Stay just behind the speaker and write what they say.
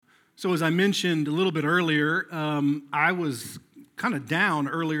So as I mentioned a little bit earlier, I was kind of down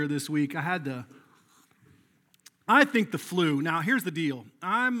earlier this week. I think the flu. Now, here's the deal.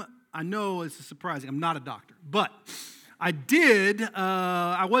 I know it's surprising. I'm not a doctor, but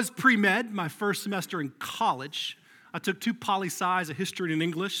I was pre-med my first semester in college. I took 2 poli-scis, a history and an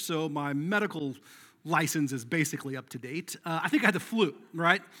English, so my medical license is basically up to date. I think I had the flu,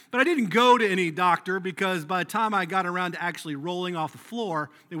 right? But I didn't go to any doctor because by the time I got around to actually rolling off the floor,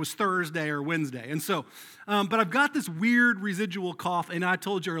 it was Thursday or Wednesday. And so, but I've got this weird residual cough, and I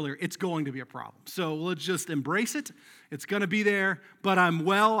told you earlier, it's going to be a problem. So let's just embrace it. It's going to be there, but I'm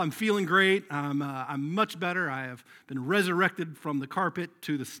well. I'm feeling great. I'm much better. I have been resurrected from the carpet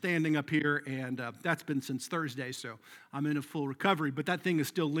to the standing up here, and that's been since Thursday, so I'm in a full recovery, but that thing is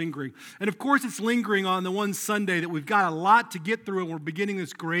still lingering. And of course, it's lingering on the one Sunday that we've got a lot to get through, and we're beginning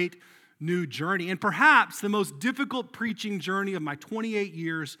this great new journey, and perhaps the most difficult preaching journey of my 28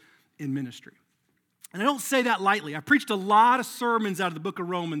 years in ministry. And I don't say that lightly. I preached a lot of sermons out of the book of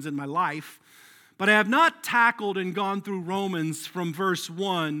Romans in my life, but I have not tackled and gone through Romans from verse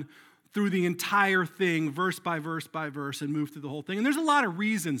 1 through the entire thing, verse by verse by verse, and moved through the whole thing. And there's a lot of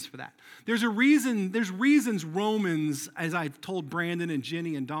reasons for that. There's reasons Romans, as I've told Brandon and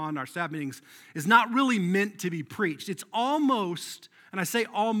Jenny and Don, our staff meetings, is not really meant to be preached. It's almost, and I say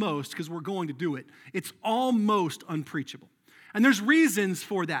almost because we're going to do it, it's almost unpreachable. And there's reasons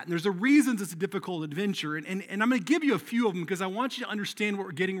for that. And there's the reasons it's a difficult adventure. And I'm going to give you a few of them because I want you to understand what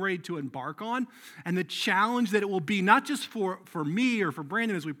we're getting ready to embark on and the challenge that it will be, not just for me or for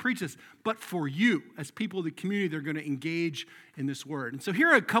Brandon as we preach this, but for you as people of the community that are going to engage in this word. And so here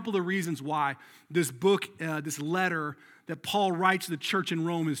are a couple of reasons why this book, this letter that Paul writes to the church in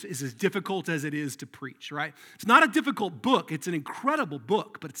Rome is as difficult as it is to preach, right? It's not a difficult book. It's an incredible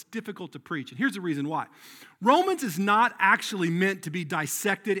book, but it's difficult to preach. And here's the reason why. Romans is not actually meant to be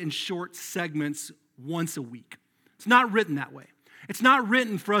dissected in short segments once a week. It's not written that way. It's not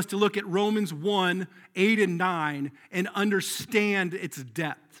written for us to look at Romans 1, 8, and 9 and understand its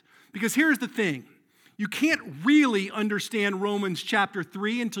depth. Because here's the thing. You can't really understand Romans chapter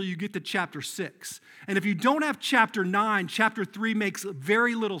 3 until you get to chapter 6. And if you don't have chapter 9, chapter 3 makes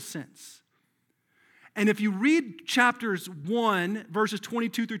very little sense. And if you read chapters 1, verses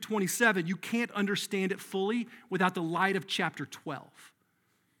 22 through 27, you can't understand it fully without the light of chapter 12.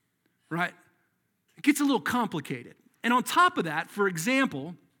 Right? It gets a little complicated. And on top of that, for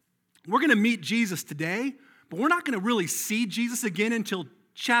example, we're going to meet Jesus today, but we're not going to really see Jesus again until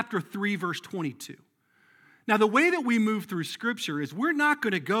chapter 3, verse 22. Now, the way that we move through Scripture is we're not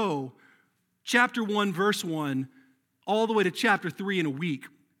going to go chapter 1, verse 1, all the way to chapter 3 in a week.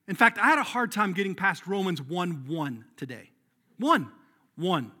 In fact, I had a hard time getting past Romans 1:1 today. One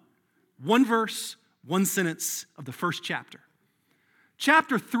verse, one sentence of the first chapter.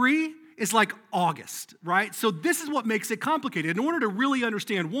 Chapter 3 is like August, right? So this is what makes it complicated. In order to really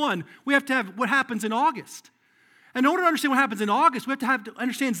understand 1, we have to have what happens in August. And in order to understand what happens in August, we have to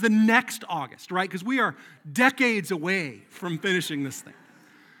understand the next August, right? Because we are decades away from finishing this thing.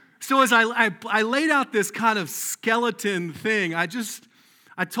 So as I laid out this kind of skeleton thing, I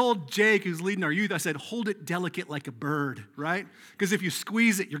told Jake, who's leading our youth, I said, hold it delicate like a bird, right? Because if you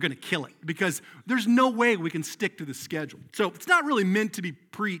squeeze it, you're going to kill it. Because there's no way we can stick to the schedule. So it's not really meant to be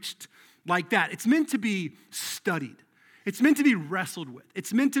preached like that. It's meant to be studied. It's meant to be wrestled with.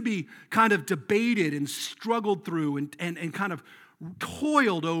 It's meant to be kind of debated and struggled through and kind of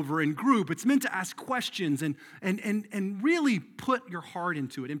toiled over in group. It's meant to ask questions and really put your heart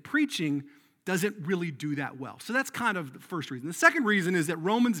into it. And preaching doesn't really do that well. So that's kind of the first reason. The second reason is that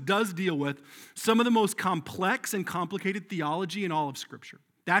Romans does deal with some of the most complex and complicated theology in all of Scripture.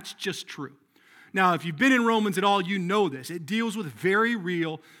 That's just true. Now, if you've been in Romans at all, you know this. It deals with very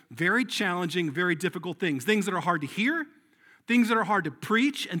real, very challenging, very difficult things. Things that are hard to hear, things that are hard to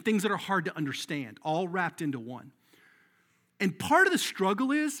preach, and things that are hard to understand, all wrapped into one. And part of the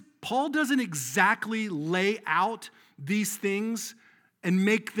struggle is Paul doesn't exactly lay out these things and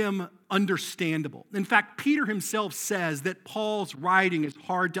make them understandable. In fact, Peter himself says that Paul's writing is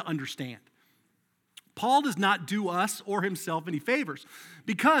hard to understand. Paul does not do us or himself any favors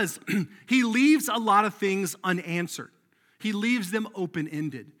because he leaves a lot of things unanswered. He leaves them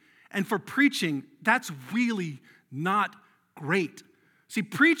open-ended. And for preaching, that's really not great. See,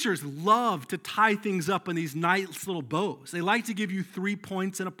 preachers love to tie things up in these nice little bows. They like to give you 3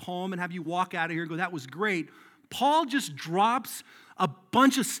 points in a poem and have you walk out of here and go, that was great. Paul just drops a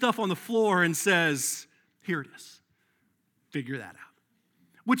bunch of stuff on the floor and says, here it is. Figure that out.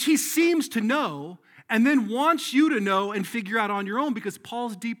 Which he seems to know and then wants you to know and figure out on your own because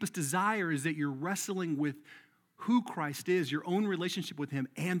Paul's deepest desire is that you're wrestling with who Christ is, your own relationship with him,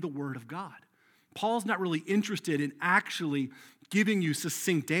 and the Word of God. Paul's not really interested in actually giving you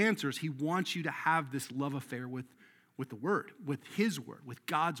succinct answers. He wants you to have this love affair with the Word, with his Word, with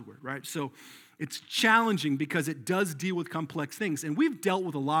God's Word, right? So it's challenging because it does deal with complex things. And we've dealt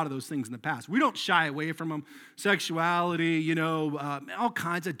with a lot of those things in the past. We don't shy away from them. Sexuality, all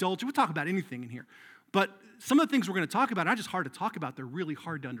kinds of adultery. We'll talk about anything in here. But some of the things we're going to talk about are not just hard to talk about, they're really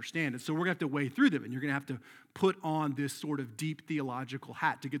hard to understand. And so we're going to have to wade through them, and you're going to have to put on this sort of deep theological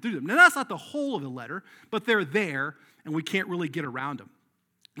hat to get through them. Now, that's not the whole of the letter, but they're there, and we can't really get around them.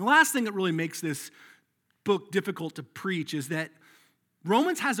 The last thing that really makes this book difficult to preach is that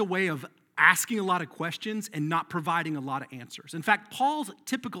Romans has a way of asking a lot of questions and not providing a lot of answers. In fact, Paul's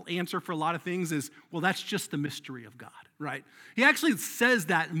typical answer for a lot of things is, well, that's just the mystery of God, right? He actually says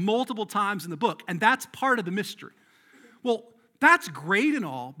that multiple times in the book, and that's part of the mystery. Well, that's great and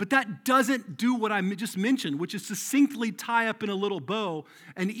all, but that doesn't do what I just mentioned, which is succinctly tie up in a little bow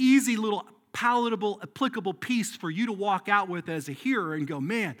an easy little palatable, applicable piece for you to walk out with as a hearer and go,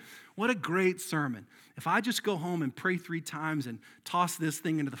 man, what a great sermon. If I just go home and pray 3 times and toss this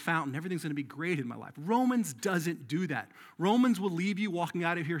thing into the fountain, everything's going to be great in my life. Romans doesn't do that. Romans will leave you walking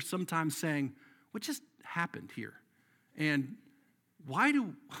out of here sometimes saying, what just happened here? And why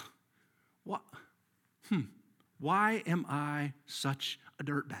am I such a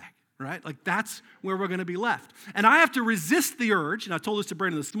dirtbag? Right? Like that's where we're going to be left. And I have to resist the urge, and I told this to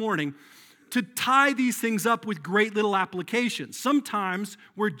Brandon this morning, to tie these things up with great little applications. Sometimes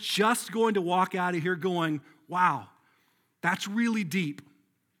we're just going to walk out of here going, wow, that's really deep,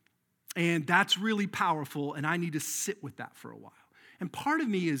 and that's really powerful, and I need to sit with that for a while. And part of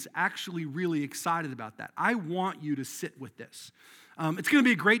me is actually really excited about that. I want you to sit with this. It's going to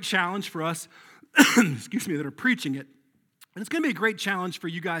be a great challenge for us, that are preaching it. And it's going to be a great challenge for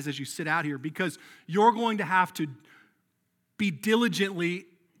you guys as you sit out here because you're going to have to be diligently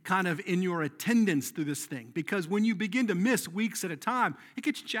kind of in your attendance through this thing. Because when you begin to miss weeks at a time, it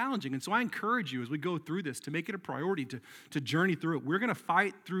gets challenging. And so I encourage you as we go through this to make it a priority to journey through it. We're going to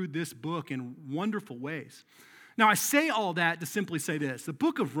fight through this book in wonderful ways. Now, I say all that to simply say this. The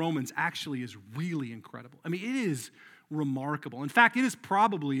book of Romans actually is really incredible. I mean, it is remarkable. In fact, it is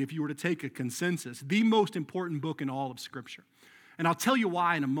probably, if you were to take a consensus, the most important book in all of Scripture. And I'll tell you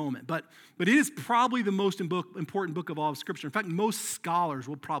why in a moment. But it is probably the most important book of all of Scripture. In fact, most scholars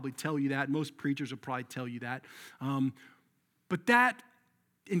will probably tell you that. Most preachers will probably tell you that. But that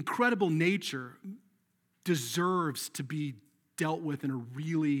incredible nature deserves to be dealt with in a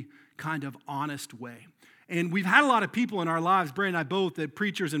really kind of honest way. And we've had a lot of people in our lives, Brandon and I both, that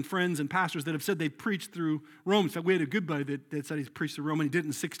preachers and friends and pastors that have said they've preached through Romans. In fact, we had a good buddy that said he's preached through Romans. He did it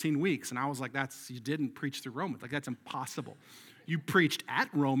in 16 weeks. And I was like, you didn't preach through Romans. Like, that's impossible. You preached at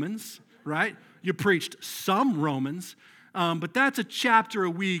Romans, right? You preached some Romans, but that's a chapter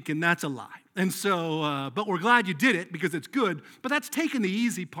a week, and that's a lie. And so, but we're glad you did it because it's good. But that's taking the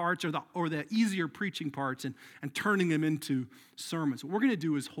easy parts or the easier preaching parts and turning them into sermons. What we're going to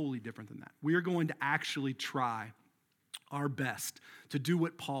do is wholly different than that. We are going to actually try our best to do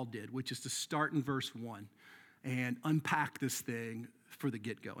what Paul did, which is to start in verse 1 and unpack this thing for the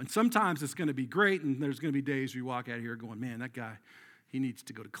get-go. And sometimes it's going to be great, and there's going to be days where you walk out of here going, man, that guy, he needs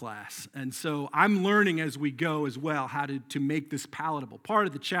to go to class. And so I'm learning as we go as well how to make this palatable. Part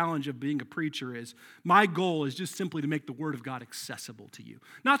of the challenge of being a preacher is my goal is just simply to make the Word of God accessible to you.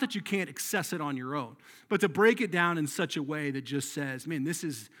 Not that you can't access it on your own, but to break it down in such a way that just says, man,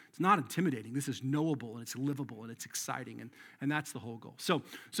 it's not intimidating. This is knowable, and it's livable, and it's exciting, and that's the whole goal. So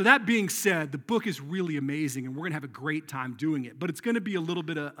that being said, the book is really amazing, and we're going to have a great time doing it, but it's going to be a little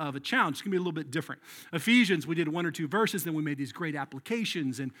bit of a challenge. It's going to be a little bit different. Ephesians, we did 1 or 2 verses, then we made these great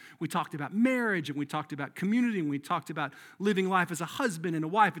applications, and we talked about marriage, and we talked about community, and we talked about living life as a husband and a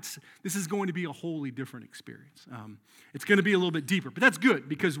wife. This is going to be a wholly different experience. It's going to be a little bit deeper, but that's good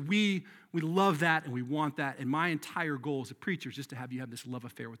because we love that and we want that, and my entire goal as a preacher is just to have you have this love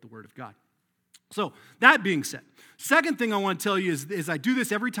affair with the Word of God. So that being said, second thing I want to tell you is I do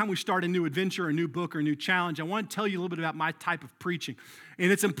this every time we start a new adventure, a new book, or a new challenge. I want to tell you a little bit about my type of preaching.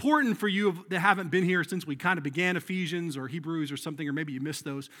 And it's important for you that haven't been here since we kind of began Ephesians or Hebrews or something, or maybe you missed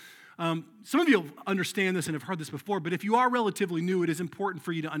those. Some of you understand this and have heard this before, but if you are relatively new, it is important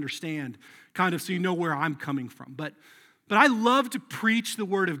for you to understand kind of so you know where I'm coming from. But I love to preach the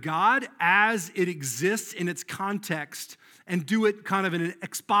Word of God as it exists in its context and do it kind of in an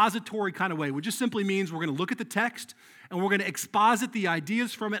expository kind of way, which just simply means we're going to look at the text and we're going to exposit the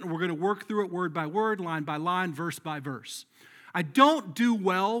ideas from it and we're going to work through it word by word, line by line, verse by verse. I don't do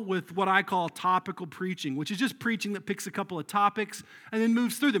well with what I call topical preaching, which is just preaching that picks a couple of topics and then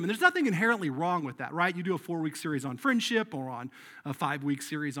moves through them. And there's nothing inherently wrong with that, right? You do a 4-week series on friendship or on a 5-week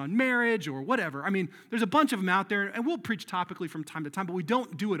series on marriage or whatever. I mean, there's a bunch of them out there, and we'll preach topically from time to time, but we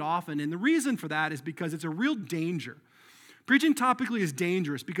don't do it often. And the reason for that is because it's a real danger. Preaching topically is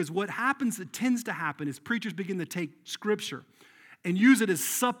dangerous because what happens, that tends to happen, is preachers begin to take Scripture and use it as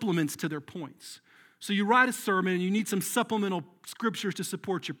supplements to their points. So you write a sermon and you need some supplemental scriptures to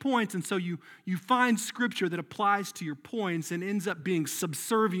support your points, and so you find scripture that applies to your points and ends up being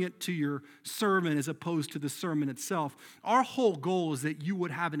subservient to your sermon as opposed to the sermon itself. Our whole goal is that you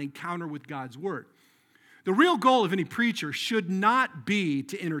would have an encounter with God's word. The real goal of any preacher should not be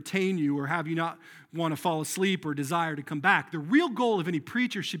to entertain you or have you not want to fall asleep or desire to come back. The real goal of any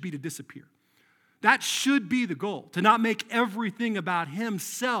preacher should be to disappear. That should be the goal, to not make everything about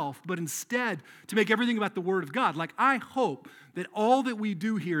himself, but instead to make everything about the Word of God. Like, I hope that all that we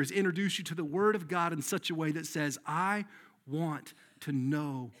do here is introduce you to the Word of God in such a way that says, I want to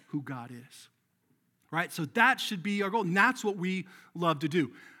know who God is. Right? So that should be our goal, and that's what we love to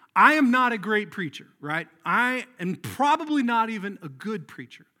do. I am not a great preacher, right? I am probably not even a good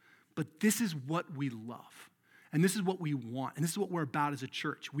preacher, but this is what we love. And this is what we want, and this is what we're about as a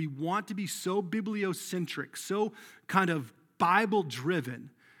church. We want to be so bibliocentric, so kind of Bible-driven,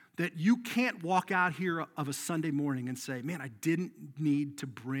 that you can't walk out here of a Sunday morning and say, man, I didn't need to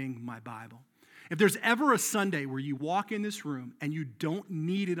bring my Bible. If there's ever a Sunday where you walk in this room and you don't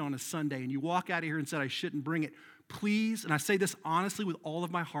need it on a Sunday, and you walk out of here and said, I shouldn't bring it, please, and I say this honestly with all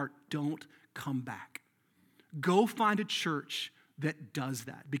of my heart, don't come back. Go find a church that does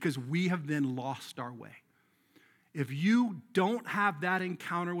that, because we have then lost our way. If you don't have that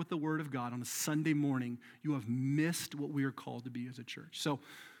encounter with the Word of God on a Sunday morning, you have missed what we are called to be as a church. So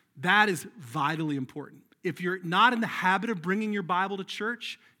that is vitally important. If you're not in the habit of bringing your Bible to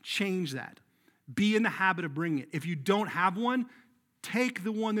church, change that. Be in the habit of bringing it. If you don't have one, take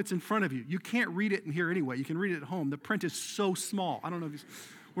the one that's in front of you. You can't read it in here anyway. You can read it at home. The print is so small. I don't know if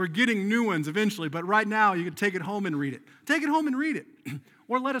we're getting new ones eventually, but right now you can take it home and read it. Take it home and read it.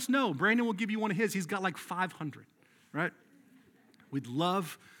 Or let us know. Brandon will give you one of his. He's got like 500. Right? We'd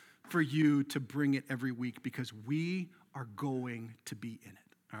love for you to bring it every week because we are going to be in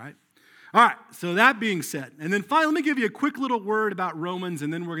it. All right? All right, so that being said, and then finally, let me give you a quick little word about Romans,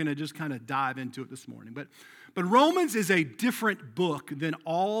 and then we're going to just kind of dive into it this morning. But Romans is a different book than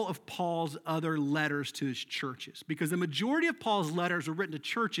all of Paul's other letters to his churches, because the majority of Paul's letters were written to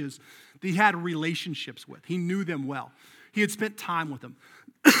churches that he had relationships with. He knew them well. He had spent time with them.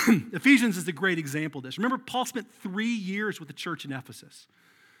 Ephesians is a great example of this. Remember, Paul spent 3 years with the church in Ephesus.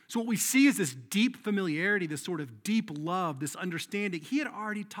 So what we see is this deep familiarity, this sort of deep love, this understanding. He had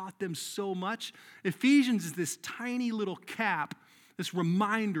already taught them so much. Ephesians is this tiny little cap, this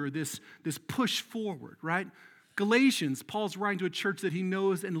reminder, this push forward, right? Galatians, Paul's writing to a church that he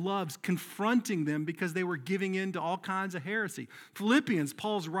knows and loves, confronting them because they were giving in to all kinds of heresy. Philippians,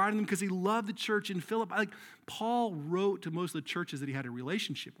 Paul's writing them because he loved the church in Philippi. Like, Paul wrote to most of the churches that he had a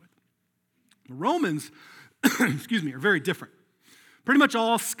relationship with. The Romans, are very different. Pretty much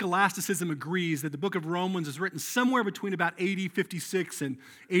all scholasticism agrees that the book of Romans is written somewhere between about AD 56 and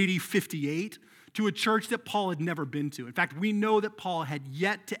AD 58 to a church that Paul had never been to. In fact, we know that Paul had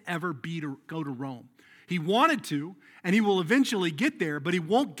yet to ever go to Rome. He wanted to, and he will eventually get there, but he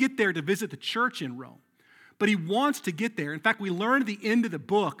won't get there to visit the church in Rome. But he wants to get there. In fact, we learn at the end of the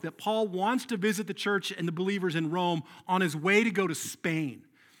book that Paul wants to visit the church and the believers in Rome on his way to go to Spain.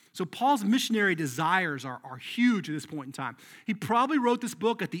 So Paul's missionary desires are huge at this point in time. He probably wrote this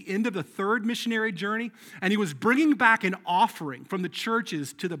book at the end of the third missionary journey, and he was bringing back an offering from the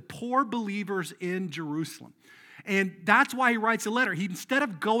churches to the poor believers in Jerusalem. And that's why he writes a letter. Instead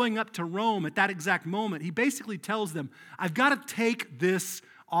of going up to Rome at that exact moment, he basically tells them, I've got to take this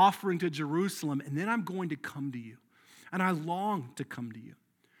offering to Jerusalem, and then I'm going to come to you. And I long to come to you.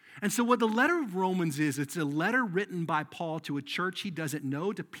 And so what the letter of Romans is, it's a letter written by Paul to a church he doesn't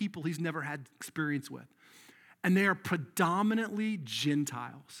know, to people he's never had experience with. And they are predominantly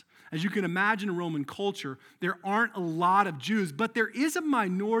Gentiles. As you can imagine in Roman culture, there aren't a lot of Jews, but there is a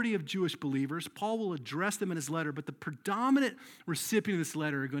minority of Jewish believers. Paul will address them in his letter, but the predominant recipient of this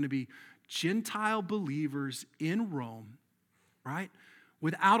letter are going to be Gentile believers in Rome, right?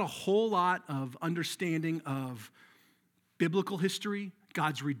 Without a whole lot of understanding of biblical history,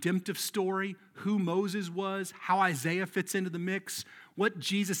 God's redemptive story, who Moses was, how Isaiah fits into the mix, what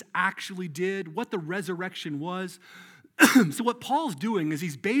Jesus actually did, what the resurrection was. So what Paul's doing is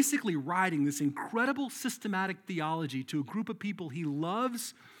he's basically writing this incredible systematic theology to a group of people he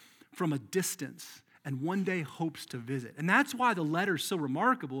loves from a distance and one day hopes to visit. And that's why the letter is so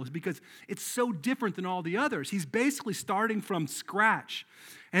remarkable, is because it's so different than all the others. He's basically starting from scratch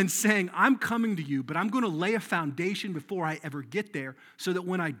and saying, I'm coming to you, but I'm going to lay a foundation before I ever get there so that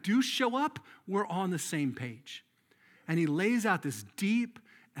when I do show up, we're on the same page. And he lays out this deep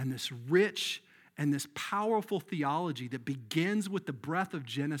and this rich and this powerful theology that begins with the breath of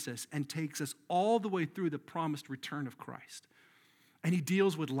Genesis and takes us all the way through the promised return of Christ. And he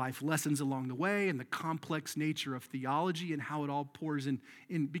deals with life lessons along the way and the complex nature of theology and how it all pours in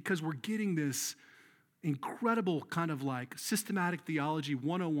because we're getting this incredible kind of like systematic theology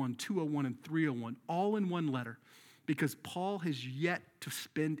 101, 201, and 301 all in one letter because Paul has yet to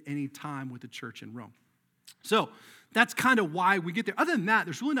spend any time with the church in Rome. So that's kind of why we get there. Other than that,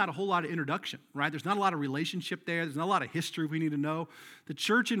 there's really not a whole lot of introduction, right? There's not a lot of relationship there. There's not a lot of history we need to know. The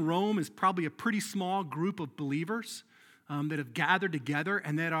church in Rome is probably a pretty small group of believers that have gathered together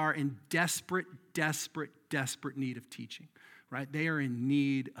and that are in desperate need of teaching, right? They are in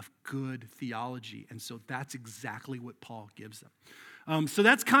need of good theology. And so that's exactly what Paul gives them. So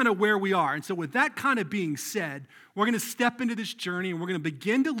that's kind of where we are. And so with that kind of being said, we're going to step into this journey and we're going to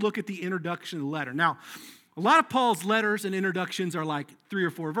begin to look at the introduction of the letter. Now, a lot of Paul's letters and introductions are like 3 or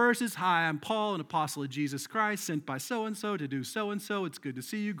 4 verses. Hi, I'm Paul, an apostle of Jesus Christ, sent by so-and-so to do so-and-so. It's good to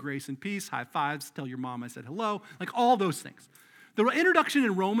see you. Grace and peace. High fives. Tell your mom I said hello. Like all those things. The introduction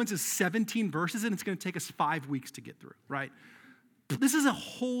in Romans is 17 verses, and it's going to take us 5 weeks to get through, right? This is a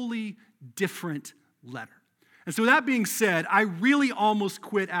wholly different letter. And so with that being said, I really almost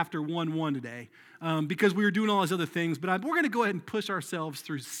quit after 1:1 today because we were doing all those other things. But we're going to go ahead and push ourselves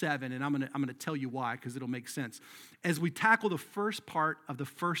through 7, and I'm going to tell you why because it'll make sense as we tackle the first part of the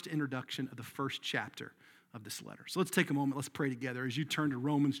first introduction of the first chapter of this letter. So let's take a moment. Let's pray together as you turn to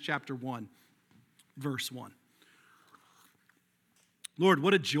Romans chapter 1, verse 1. Lord,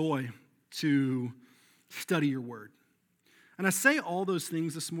 what a joy to study your word. And I say all those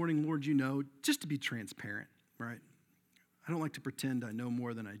things this morning, Lord, you know, just to be transparent. Right? I don't like to pretend I know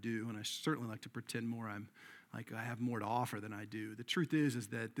more than I do, and I certainly like to pretend I have more to offer than I do. The truth is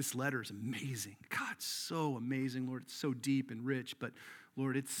that this letter is amazing. God, it's so amazing, Lord. It's so deep and rich, but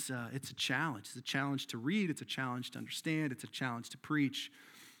Lord, it's a challenge. It's a challenge to read. It's a challenge to understand. It's a challenge to preach.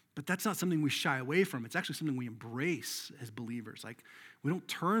 But that's not something we shy away from. It's actually something we embrace as believers. Like, we don't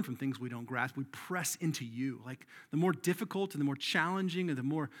turn from things we don't grasp. We press into you. Like, the more difficult and the more challenging and the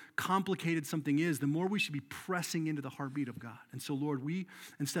more complicated something is, the more we should be pressing into the heartbeat of God. And so, Lord, we,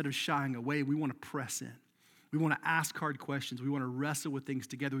 instead of shying away, we want to press in. We want to ask hard questions. We want to wrestle with things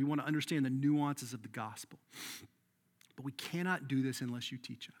together. We want to understand the nuances of the gospel. But we cannot do this unless you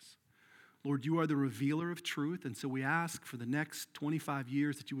teach us. Lord, you are the revealer of truth, and so we ask for the next 25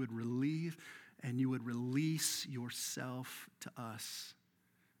 years that you would relieve and you would release yourself to us,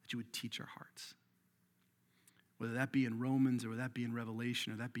 that you would teach our hearts. Whether that be in Romans or whether that be in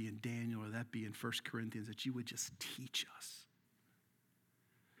Revelation or that be in Daniel or that be in 1 Corinthians, that you would just teach us.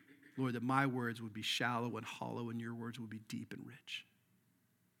 Lord, that my words would be shallow and hollow and your words would be deep and rich.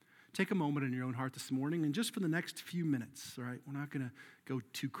 Take a moment in your own heart this morning, and just for the next few minutes, all right? We're not going to go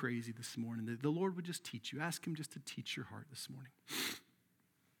too crazy this morning. The Lord would just teach you. Ask him just to teach your heart this morning.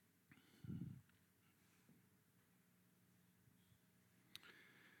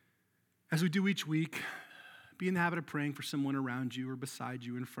 As we do each week, be in the habit of praying for someone around you or beside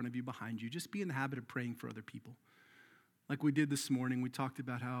you, in front of you, behind you. Just be in the habit of praying for other people. Like we did this morning, we talked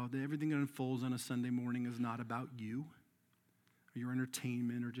about how everything that unfolds on a Sunday morning is not about you, or your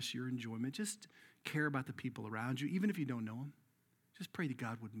entertainment, or just your enjoyment. Just care about the people around you, even if you don't know them. Just pray that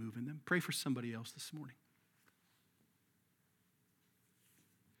God would move in them. Pray for somebody else this morning.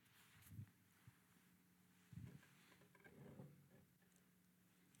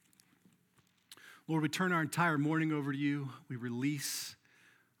 Lord, we turn our entire morning over to you. We release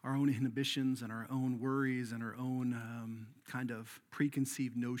our own inhibitions and our own worries and our own kind of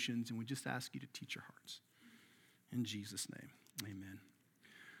preconceived notions, and we just ask you to teach our hearts. In Jesus' name. Amen.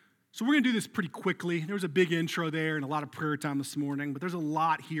 So we're going to do this pretty quickly. There was a big intro there and a lot of prayer time this morning, but there's a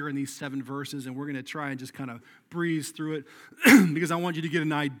lot here in these 7 verses, and we're going to try and just kind of breeze through it because I want you to get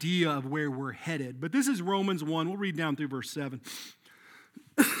an idea of where we're headed. But this is Romans 1. We'll read down through verse 7.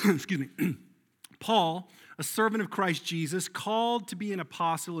 Excuse me. Paul, a servant of Christ Jesus, called to be an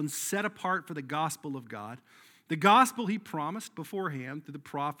apostle and set apart for the gospel of God, the gospel he promised beforehand through the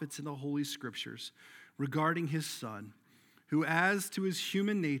prophets and the Holy Scriptures regarding his Son, who as to his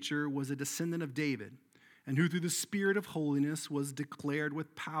human nature was a descendant of David, and who through the Spirit of holiness was declared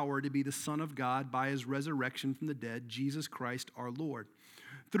with power to be the Son of God by his resurrection from the dead, Jesus Christ our Lord.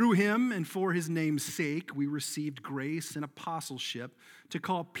 Through him and for his name's sake, we received grace and apostleship to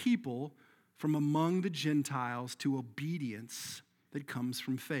call people from among the Gentiles to obedience that comes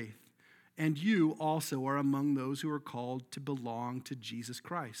from faith. And you also are among those who are called to belong to Jesus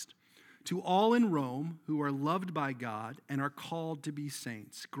Christ. To all in Rome who are loved by God and are called to be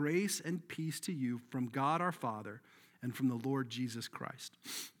saints, grace and peace to you from God our Father and from the Lord Jesus Christ.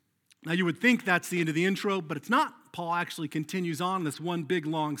 Now you would think that's the end of the intro, but it's not. Paul actually continues on this one big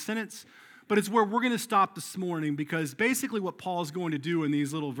long sentence, but it's where we're going to stop this morning, because basically what Paul's going to do in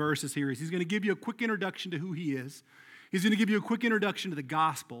these little verses here is he's going to give you a quick introduction to who he is. He's going to give you a quick introduction to the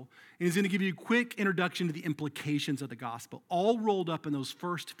gospel, and he's going to give you a quick introduction to the implications of the gospel, all rolled up in those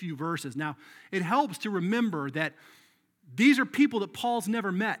first few verses. Now, it helps to remember that these are people that Paul's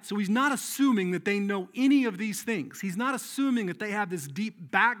never met, so he's not assuming that they know any of these things. He's not assuming that they have this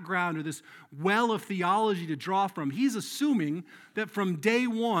deep background or this well of theology to draw from. He's assuming that from day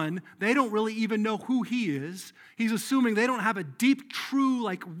one, they don't really even know who he is. He's assuming they don't have a deep, true,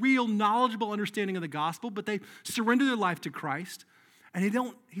 real knowledgeable understanding of the gospel, but they surrender their life to Christ. And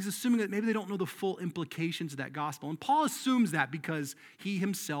he's assuming that maybe they don't know the full implications of that gospel. And Paul assumes that because he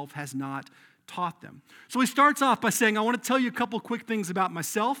himself has not taught them. So he starts off by saying, I want to tell you a couple quick things about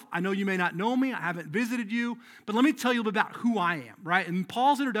myself. I know you may not know me. I haven't visited you, but let me tell you a little bit about who I am, right? And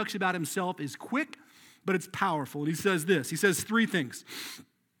Paul's introduction about himself is quick, but it's powerful. And he says this. He says three things.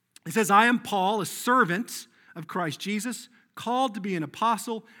 He says, I am Paul, a servant of Christ Jesus, called to be an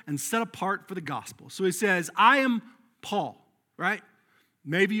apostle and set apart for the gospel. So he says, I am Paul, right?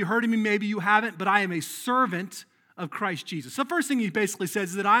 Maybe you heard of me, maybe you haven't, but I am a servant of Christ Jesus. So the first thing he basically says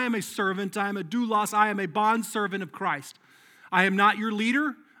is that I am a servant, I am a doulos, I am a bondservant of Christ. I am not your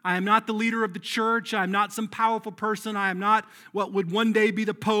leader. I am not the leader of the church. I am not some powerful person. I am not what would one day be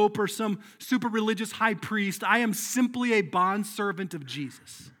the Pope or some super religious high priest. I am simply a bondservant of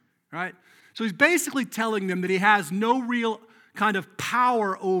Jesus, right? So he's basically telling them that he has no real kind of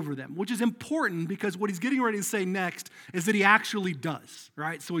power over them, which is important because what he's getting ready to say next is that he actually does,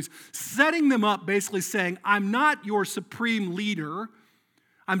 right? So he's setting them up basically saying, I'm not your supreme leader.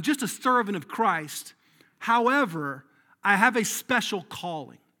 I'm just a servant of Christ. However, I have a special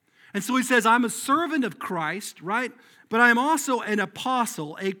calling. And so he says, I'm a servant of Christ, right? But I'm also an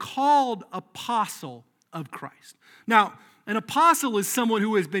apostle, a called apostle of Christ. Now, an apostle is someone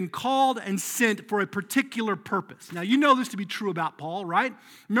who has been called and sent for a particular purpose. Now, you know this to be true about Paul, right?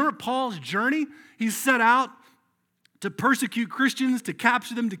 Remember Paul's journey? He's set out to persecute Christians, to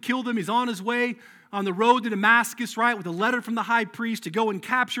capture them, to kill them. He's on his way on the road to Damascus, right, with a letter from the high priest to go and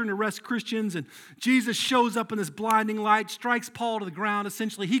capture and arrest Christians. And Jesus shows up in this blinding light, strikes Paul to the ground.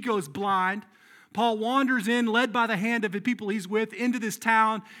 Essentially, he goes blind. Paul wanders in, led by the hand of the people he's with, into this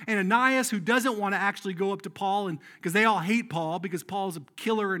town. And Ananias, who doesn't want to actually go up to Paul, and because they all hate Paul, because Paul's a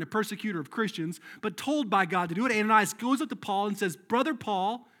killer and a persecutor of Christians, but told by God to do it, Ananias goes up to Paul and says, Brother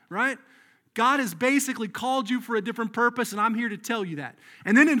Paul, right? God has basically called you for a different purpose, and I'm here to tell you that.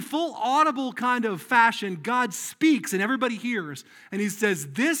 And then in full audible kind of fashion, God speaks, and everybody hears. And he says,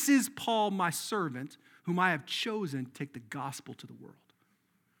 this is Paul, my servant, whom I have chosen to take the gospel to the world.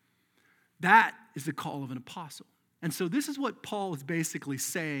 That is the call of an apostle. And so this is what Paul is basically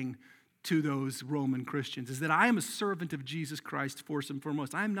saying to those Roman Christians, is that I am a servant of Jesus Christ first and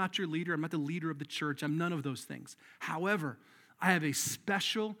foremost. I am not your leader. I'm not the leader of the church. I'm none of those things. However, I have a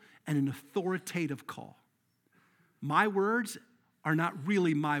special and an authoritative call. My words are not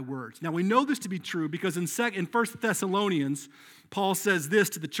really my words. Now, we know this to be true because in 1 Thessalonians, Paul says this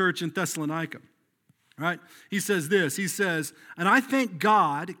to the church in Thessalonica. Right? He says this, he says, and I thank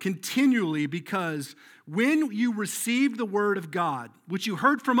God continually because when you received the word of God, which you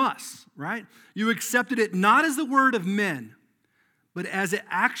heard from us, right? You accepted it not as the word of men, but as it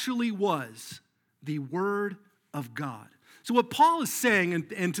actually was, the word of God. So what Paul is saying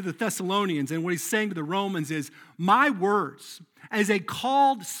and to the Thessalonians and what he's saying to the Romans is, my words as a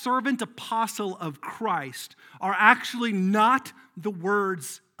called servant apostle of Christ are actually not the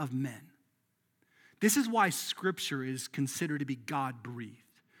words of men. This is why Scripture is considered to be God-breathed.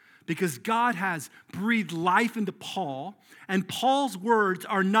 Because God has breathed life into Paul, and Paul's words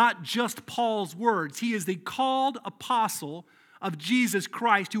are not just Paul's words. He is the called apostle of Jesus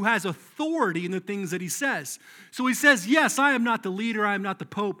Christ who has authority in the things that he says. So he says, yes, I am not the leader, I am not the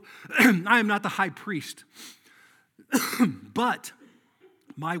Pope, I am not the high priest. But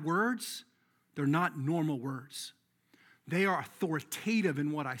my words, they're not normal words. They are authoritative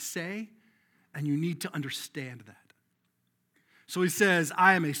in what I say, and you need to understand that. So he says,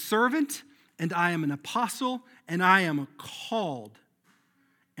 I am a servant, and I am an apostle, and I am called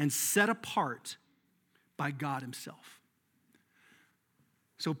and set apart by God himself.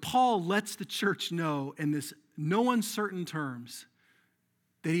 So Paul lets the church know in this no uncertain terms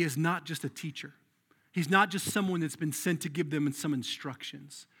that he is not just a teacher. He's not just someone that's been sent to give them some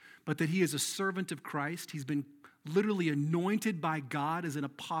instructions, but that he is a servant of Christ. He's been literally anointed by God as an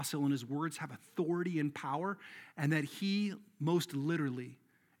apostle, and his words have authority and power, and that he most literally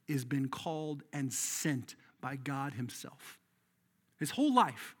has been called and sent by God himself. His whole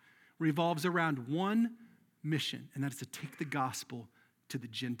life revolves around one mission, and that is to take the gospel to the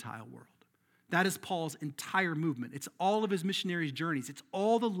Gentile world. That is Paul's entire movement. It's all of his missionary journeys. It's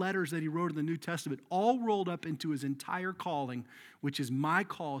all the letters that he wrote in the New Testament, all rolled up into his entire calling, which is my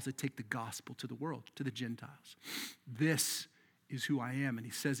call is to take the gospel to the world, to the Gentiles. This is who I am, and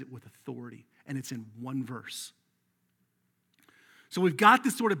he says it with authority, and it's in one verse. So we've got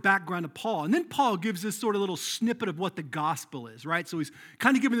this sort of background of Paul, and then Paul gives this sort of little snippet of what the gospel is, right? So he's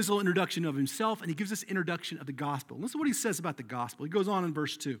kind of giving this little introduction of himself, and he gives this introduction of the gospel. Listen to what he says about the gospel. He goes on in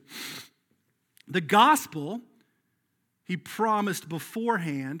verse 2. The gospel, he promised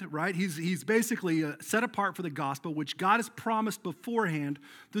beforehand, right? He's basically set apart for the gospel, which God has promised beforehand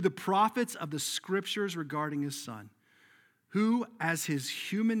through the prophets of the scriptures regarding his son, who, as his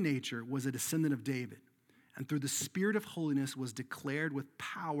human nature, was a descendant of David, and through the Spirit of holiness was declared with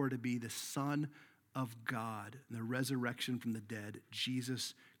power to be the Son of God, and the resurrection from the dead,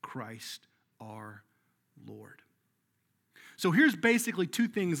 Jesus Christ our Lord. So here's basically two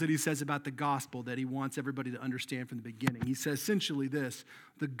things that he says about the gospel that he wants everybody to understand from the beginning. He says essentially this: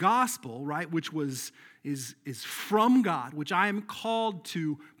 the gospel, right, which is from God, which I am called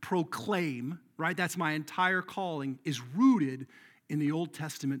to proclaim, right? That's my entire calling, is rooted in the Old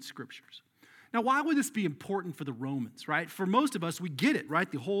Testament scriptures. Now, why would this be important for the Romans, right? For most of us, we get it,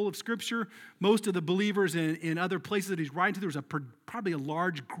 right? The whole of Scripture, most of the believers in other places that he's writing to, there was probably a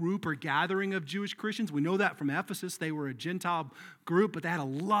large group or gathering of Jewish Christians. We know that from Ephesus. They were a Gentile group, but they had a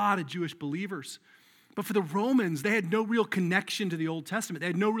lot of Jewish believers. But for the Romans, they had no real connection to the Old Testament. They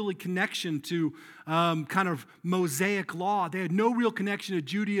had no really connection to kind of Mosaic law. They had no real connection to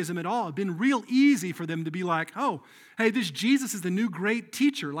Judaism at all. It had been real easy for them to be like, oh, hey, this Jesus is the new great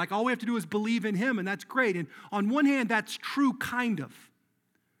teacher. Like, all we have to do is believe in him, and that's great. And on one hand, that's true, kind of.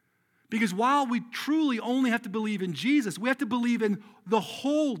 Because while we truly only have to believe in Jesus, we have to believe in the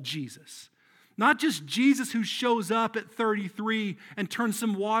whole Jesus. Not just Jesus who shows up at 33 and turns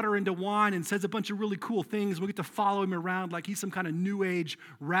some water into wine and says a bunch of really cool things. We get to follow him around like he's some kind of new age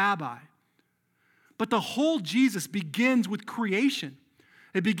rabbi. But the whole Jesus begins with creation.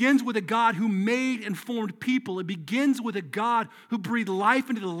 It begins with a God who made and formed people. It begins with a God who breathed life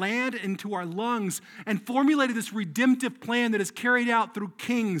into the land, into our lungs, and formulated this redemptive plan that is carried out through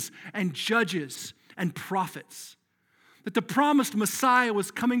kings and judges and prophets. That the promised Messiah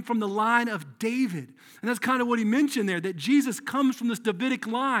was coming from the line of David. And that's kind of what he mentioned there, that Jesus comes from this Davidic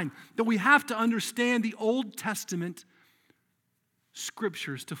line, that we have to understand the Old Testament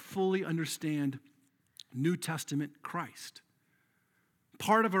scriptures to fully understand New Testament Christ.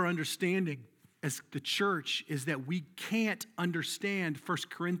 Part of our understanding as the church is that we can't understand 1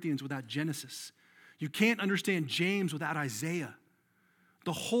 Corinthians without Genesis. You can't understand James without Isaiah.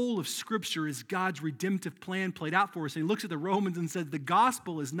 The whole of Scripture is God's redemptive plan played out for us. And he looks at the Romans and says, the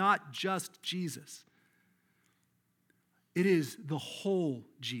gospel is not just Jesus. It is the whole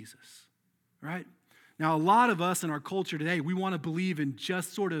Jesus, right? Now, a lot of us in our culture today, we want to believe in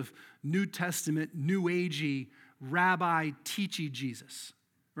just sort of New Testament, New Agey, rabbi, teachy Jesus,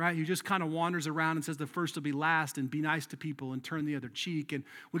 right? Who just kind of wanders around and says the first will be last and be nice to people and turn the other cheek. And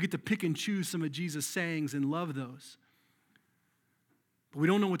we get to pick and choose some of Jesus' sayings and love those. But we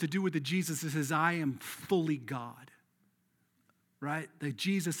don't know what to do with the Jesus that says, I am fully God, right? The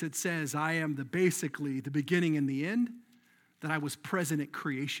Jesus that says, I am basically the beginning and the end, that I was present at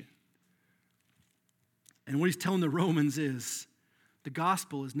creation. And what he's telling the Romans is, the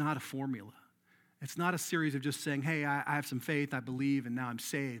gospel is not a formula. It's not a series of just saying, hey, I have some faith, I believe, and now I'm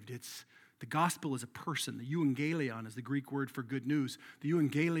saved. The gospel is a person. The euangelion is the Greek word for good news. The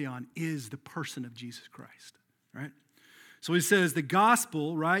euangelion is the person of Jesus Christ, right? So he says the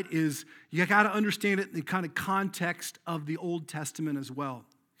gospel, right, is you got to understand it in the kind of context of the Old Testament as well.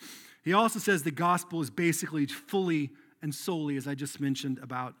 He also says the gospel is basically fully and solely, as I just mentioned,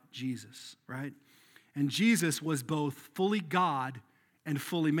 about Jesus, right? And Jesus was both fully God and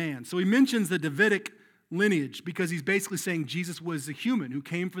fully man. So he mentions the Davidic lineage because he's basically saying Jesus was a human who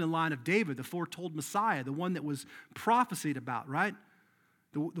came from the line of David, the foretold Messiah, the one that was prophesied about, right?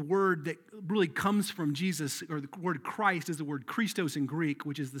 The word that really comes from Jesus, or the word Christ, is the word Christos in Greek,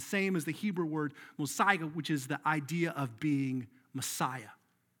 which is the same as the Hebrew word Messiah, which is the idea of being Messiah,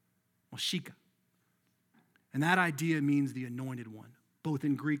 Moshika. And that idea means the anointed one, both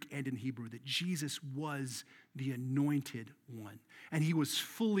in Greek and in Hebrew, that Jesus was the Anointed One. And he was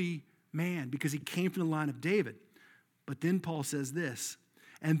fully man because he came from the line of David. But then Paul says this,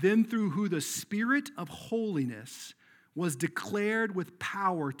 and then through who the Spirit of holiness was declared with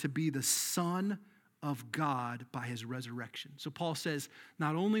power to be the Son of God by his resurrection. So Paul says,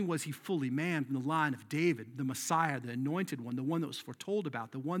 not only was he fully man from the line of David, the Messiah, the Anointed One, the one that was foretold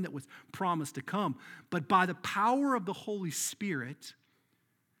about, the one that was promised to come, but by the power of the Holy Spirit,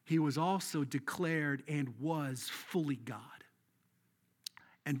 he was also declared and was fully God,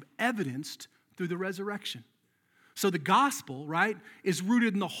 and evidenced through the resurrection. So the gospel, right, is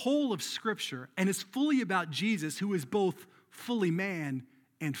rooted in the whole of Scripture and is fully about Jesus, who is both fully man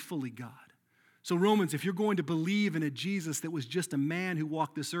and fully God. So Romans, if you're going to believe in a Jesus that was just a man who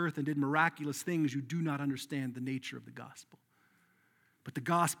walked this earth and did miraculous things, you do not understand the nature of the gospel. But the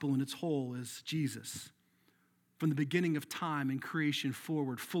gospel in its whole is Jesus, from the beginning of time and creation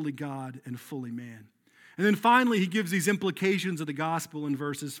forward, fully God and fully man. And then finally, he gives these implications of the gospel in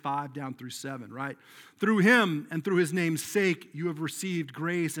verses 5 down through 7, right? Through him and through his name's sake, you have received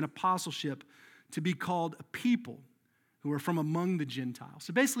grace and apostleship to be called a people who are from among the Gentiles.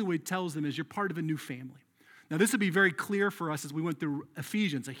 So basically what he tells them is you're part of a new family. Now this will be very clear for us as we went through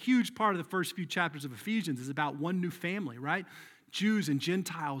Ephesians. A huge part of the first few chapters of Ephesians is about one new family, right? Jews and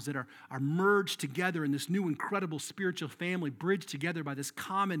Gentiles that are merged together in this new incredible spiritual family, bridged together by this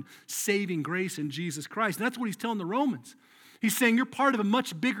common saving grace in Jesus Christ. And that's what he's telling the Romans. He's saying you're part of a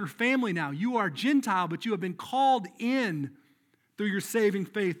much bigger family now. You are Gentile, but you have been called in through your saving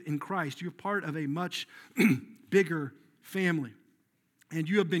faith in Christ. You're part of a much bigger family. And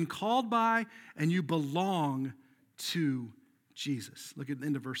you have been called by and you belong to Jesus. Look at the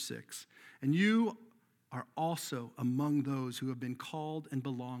end of verse 6. And you are also among those who have been called and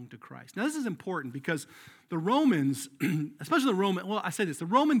belong to Christ. Now, this is important because the Romans, especially the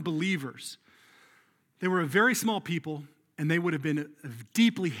Roman believers, they were a very small people, and they would have been a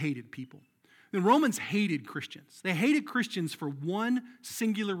deeply hated people. The Romans hated Christians. They hated Christians for one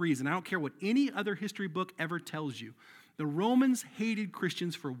singular reason. I don't care what any other history book ever tells you. The Romans hated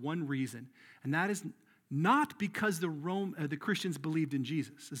Christians for one reason, and that is not because the Christians believed in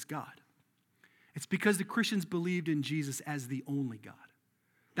Jesus as God. It's because the Christians believed in Jesus as the only God.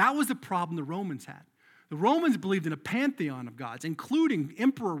 That was the problem the Romans had. The Romans believed in a pantheon of gods, including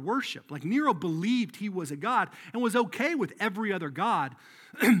emperor worship. Like Nero believed he was a god and was okay with every other god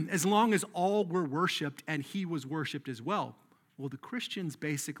as long as all were worshiped and he was worshiped as well. Well, the Christians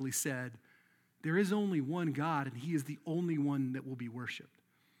basically said, there is only one God and he is the only one that will be worshiped.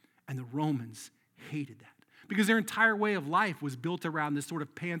 And the Romans hated that, because their entire way of life was built around this sort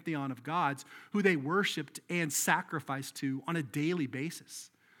of pantheon of gods who they worshiped and sacrificed to on a daily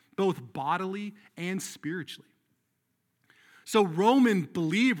basis, both bodily and spiritually. So Roman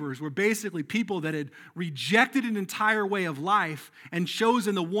believers were basically people that had rejected an entire way of life and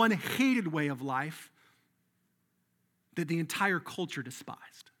chosen the one hated way of life that the entire culture despised.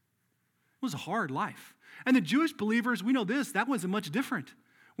 It was a hard life. And the Jewish believers, we know this, that wasn't much different.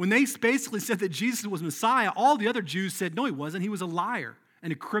 When they basically said that Jesus was Messiah, all the other Jews said, no, he wasn't. He was a liar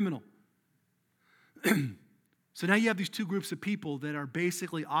and a criminal. So now you have these two groups of people that are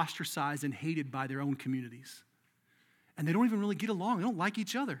basically ostracized and hated by their own communities. And they don't even really get along. They don't like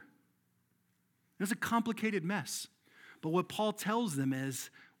each other. It's a complicated mess. But what Paul tells them is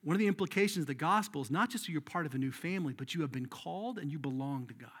one of the implications of the gospel is not just that you're part of a new family, but you have been called and you belong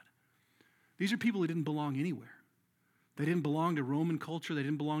to God. These are people who didn't belong anywhere. They didn't belong to Roman culture. They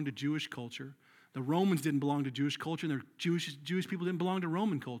didn't belong to Jewish culture. The Romans didn't belong to Jewish culture, and the Jewish people didn't belong to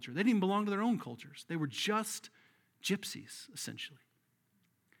Roman culture. They didn't even belong to their own cultures. They were just gypsies, essentially.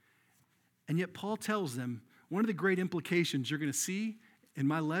 And yet Paul tells them, one of the great implications you're going to see in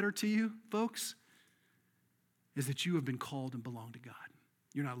my letter to you, folks, is that you have been called and belong to God.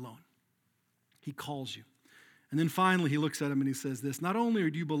 You're not alone. He calls you. And then finally, he looks at him and he says this, not only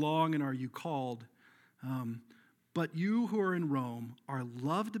do you belong and are you called, but you who are in Rome are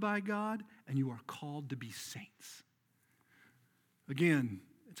loved by God and you are called to be saints. Again,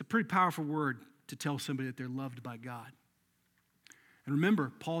 it's a pretty powerful word to tell somebody that they're loved by God. And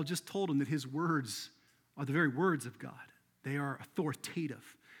remember, Paul just told them that his words are the very words of God. They are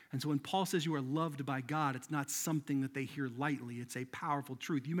authoritative. And so when Paul says you are loved by God, it's not something that they hear lightly. It's a powerful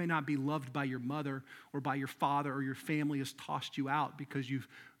truth. You may not be loved by your mother or by your father, or your family has tossed you out because you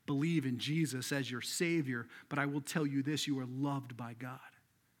believe in Jesus as your Savior, but I will tell you this, you are loved by God.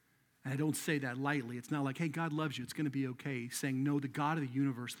 And I don't say that lightly. It's not like, hey, God loves you, it's going to be okay. He's saying, no, the God of the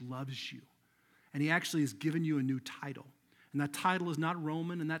universe loves you. And he actually has given you a new title. And that title is not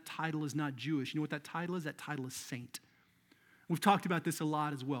Roman, and that title is not Jewish. You know what that title is? That title is saint. We've talked about this a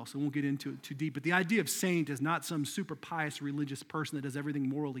lot as well, so we won't get into it too deep. But the idea of saint is not some super pious religious person that does everything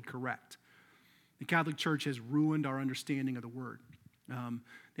morally correct. The Catholic Church has ruined our understanding of the word.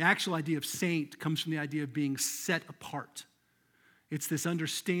 The actual idea of saint comes from the idea of being set apart. It's this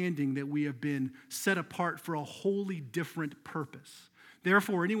understanding that we have been set apart for a wholly different purpose.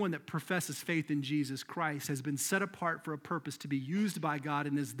 Therefore, anyone that professes faith in Jesus Christ has been set apart for a purpose to be used by God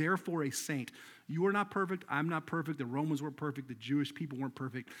and is therefore a saint. You are not perfect. I'm not perfect. The Romans weren't perfect. The Jewish people weren't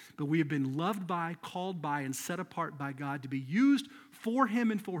perfect. But we have been loved by, called by, and set apart by God to be used for him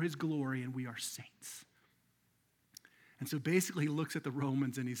and for his glory, and we are saints. And so basically he looks at the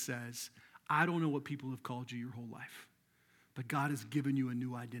Romans and he says, I don't know what people have called you your whole life. But God has given you a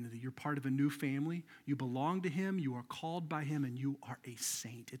new identity. You're part of a new family. You belong to him. You are called by him, and you are a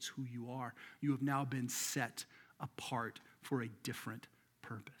saint. It's who you are. You have now been set apart for a different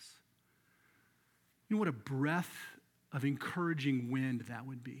purpose. You know what a breath of encouraging wind that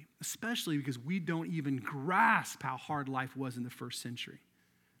would be, especially because we don't even grasp how hard life was in the first century,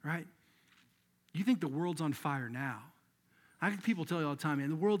 right? You think the world's on fire now. I get people tell you all the time, man,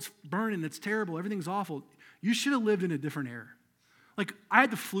 the world's burning, it's terrible, everything's awful. You should have lived in a different era. Like, I had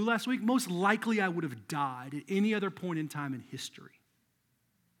the flu last week. Most likely I would have died at any other point in time in history.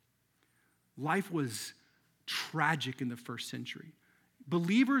 Life was tragic in the first century.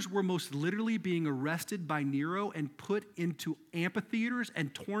 Believers were most literally being arrested by Nero and put into amphitheaters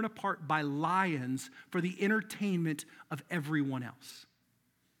and torn apart by lions for the entertainment of everyone else.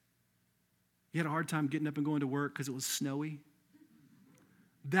 You had a hard time getting up and going to work because it was snowy?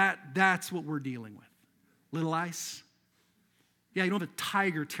 That's what we're dealing with. Little ice. Yeah, you don't have a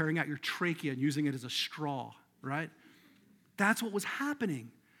tiger tearing out your trachea and using it as a straw, right? That's what was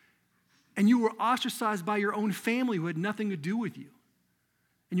happening. And you were ostracized by your own family who had nothing to do with you.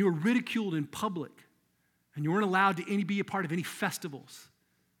 And you were ridiculed in public. And you weren't allowed to be a part of any festivals.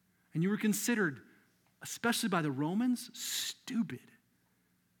 And you were considered, especially by the Romans, stupid.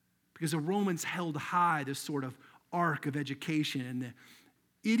 Because the Romans held high this sort of arc of education and the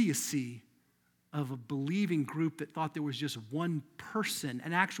idiocy of a believing group that thought there was just one person,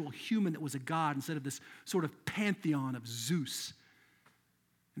 an actual human that was a god, instead of this sort of pantheon of Zeus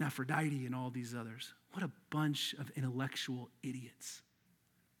and Aphrodite and all these others. What a bunch of intellectual idiots.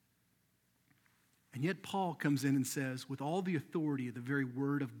 And yet Paul comes in and says, with all the authority of the very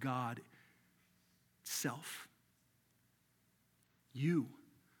word of God itself, you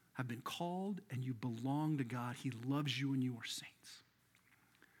have been called and you belong to God. He loves you and you are saints.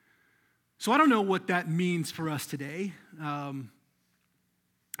 So I don't know what that means for us today. I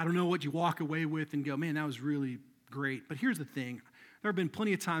don't know what you walk away with and go, man, that was really great. But here's the thing. There have been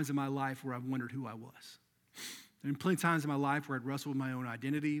plenty of times in my life where I've wondered who I was. There have been plenty of times in my life where I'd wrestled with my own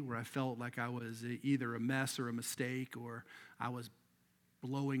identity, where I felt like I was either a mess or a mistake, or I was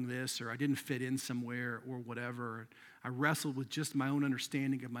blowing this, or I didn't fit in somewhere, or whatever. I wrestled with just my own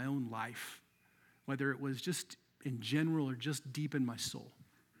understanding of my own life, whether it was just in general or just deep in my soul.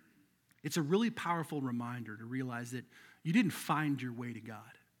 It's a really powerful reminder to realize that you didn't find your way to God,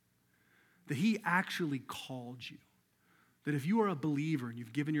 that he actually called you, that if you are a believer and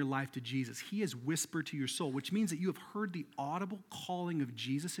you've given your life to Jesus, he has whispered to your soul, which means that you have heard the audible calling of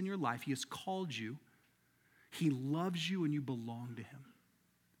Jesus in your life. He has called you. He loves you and you belong to him.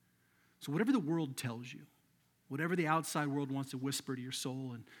 So whatever the world tells you, whatever the outside world wants to whisper to your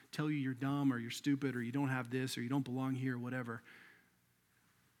soul and tell you you're dumb or you're stupid or you don't have this or you don't belong here or whatever,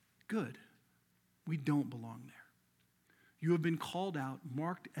 good. We don't belong there. You have been called out,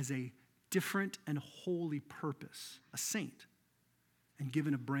 marked as a different and holy purpose, a saint, and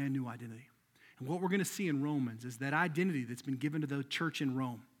given a brand new identity. And what we're going to see in Romans is that identity that's been given to the church in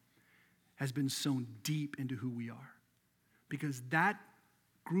Rome has been sown deep into who we are. Because that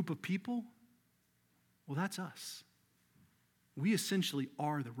group of people, well, that's us. We essentially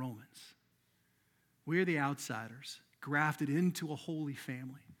are the Romans. We're the outsiders, grafted into a holy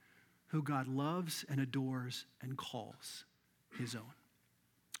family who God loves and adores and calls his own.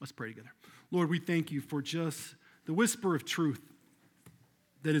 Let's pray together. Lord, we thank you for just the whisper of truth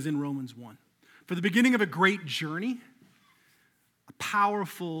that is in Romans 1. For the beginning of a great journey, a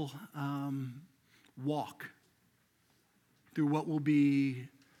powerful walk through what will be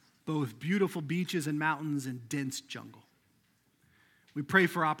both beautiful beaches and mountains and dense jungle. We pray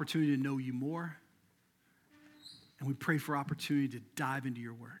for opportunity to know you more, and we pray for opportunity to dive into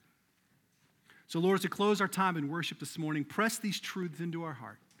your word. So, Lord, as we close our time in worship this morning, press these truths into our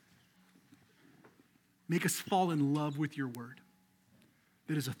heart. Make us fall in love with your word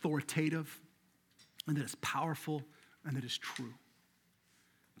that is authoritative and that is powerful and that is true.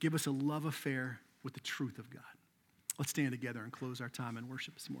 Give us a love affair with the truth of God. Let's stand together and close our time in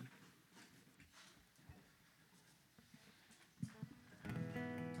worship this morning.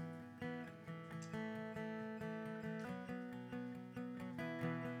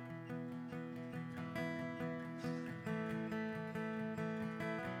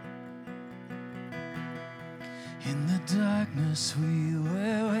 In the darkness we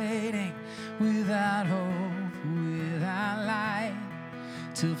were waiting, without hope, without light,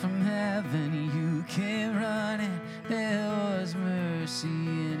 till from heaven you came running. There was mercy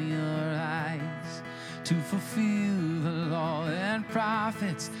in your eyes to fulfill the law and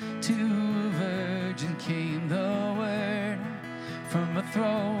prophets. To a virgin came the word, from a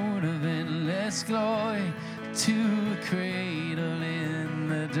throne of endless glory to a cradle in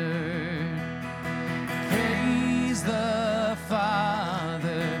the dirt. Praise the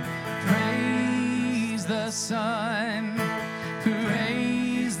Father, praise the Son,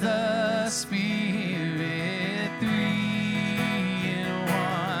 praise the Spirit, three in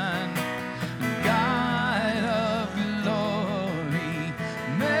one. God of glory,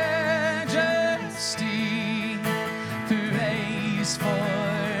 majesty, praise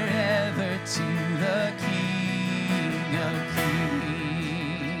forever to the King of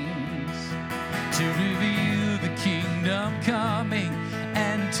Kings. To reveal the kingdom coming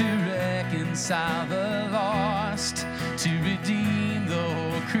and to reconcile the lost, to redeem the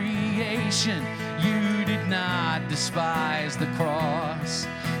whole creation. You did not despise the cross,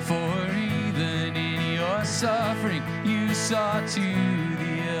 for even in your suffering you saw to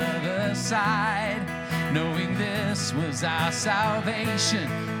the other side. Knowing this was our salvation,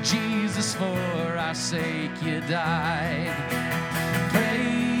 Jesus, for our sake you died.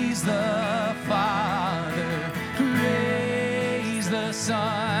 Praise the Father, praise the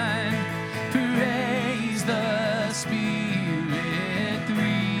Son, praise the Spirit,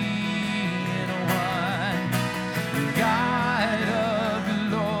 three in one. God of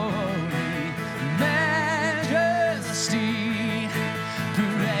glory, majesty,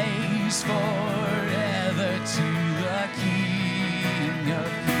 praise forever to the King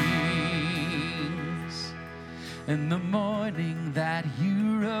of Kings. In the morning that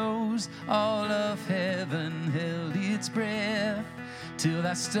you rose, all of heaven held its breath, till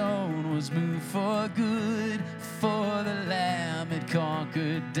that stone was moved for good, for the Lamb had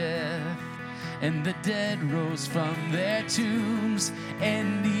conquered death. And the dead rose from their tombs,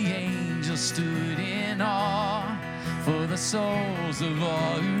 and the angels stood in awe, for the souls of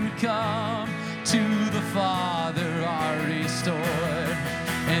all who'd come to the Father are restored.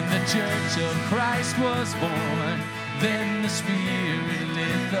 And the church of Christ was born, then the Spirit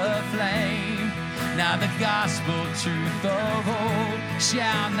lit the flame. Now the gospel truth of old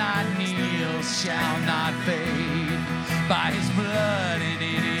shall not kneel, shall not fade. By his blood and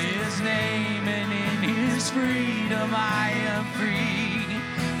in his name and in his freedom I am free.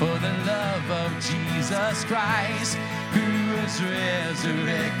 For the love of Jesus Christ, who has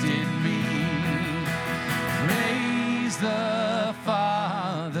resurrected me. Praise the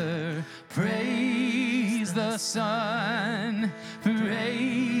Father, praise the Son,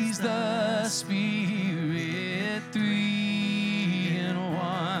 praise the Spirit, three in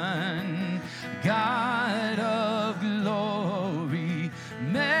one. God of glory,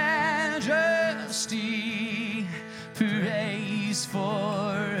 majesty, praise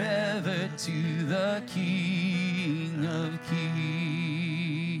forever to the King of Kings.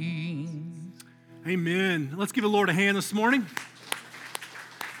 Amen. Let's give the Lord a hand this morning.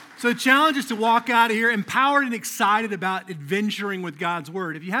 So the challenge is to walk out of here empowered and excited about adventuring with God's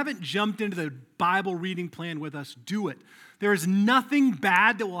Word. If you haven't jumped into the Bible reading plan with us, do it. There is nothing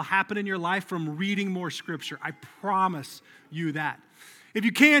bad that will happen in your life from reading more Scripture. I promise you that. If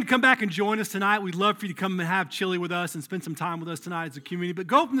you can, come back and join us tonight. We'd love for you to come and have chili with us and spend some time with us tonight as a community. But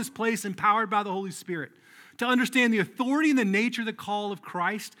go from this place empowered by the Holy Spirit to understand the authority and the nature of the call of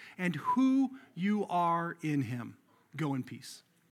Christ and who you are in Him. Go in peace.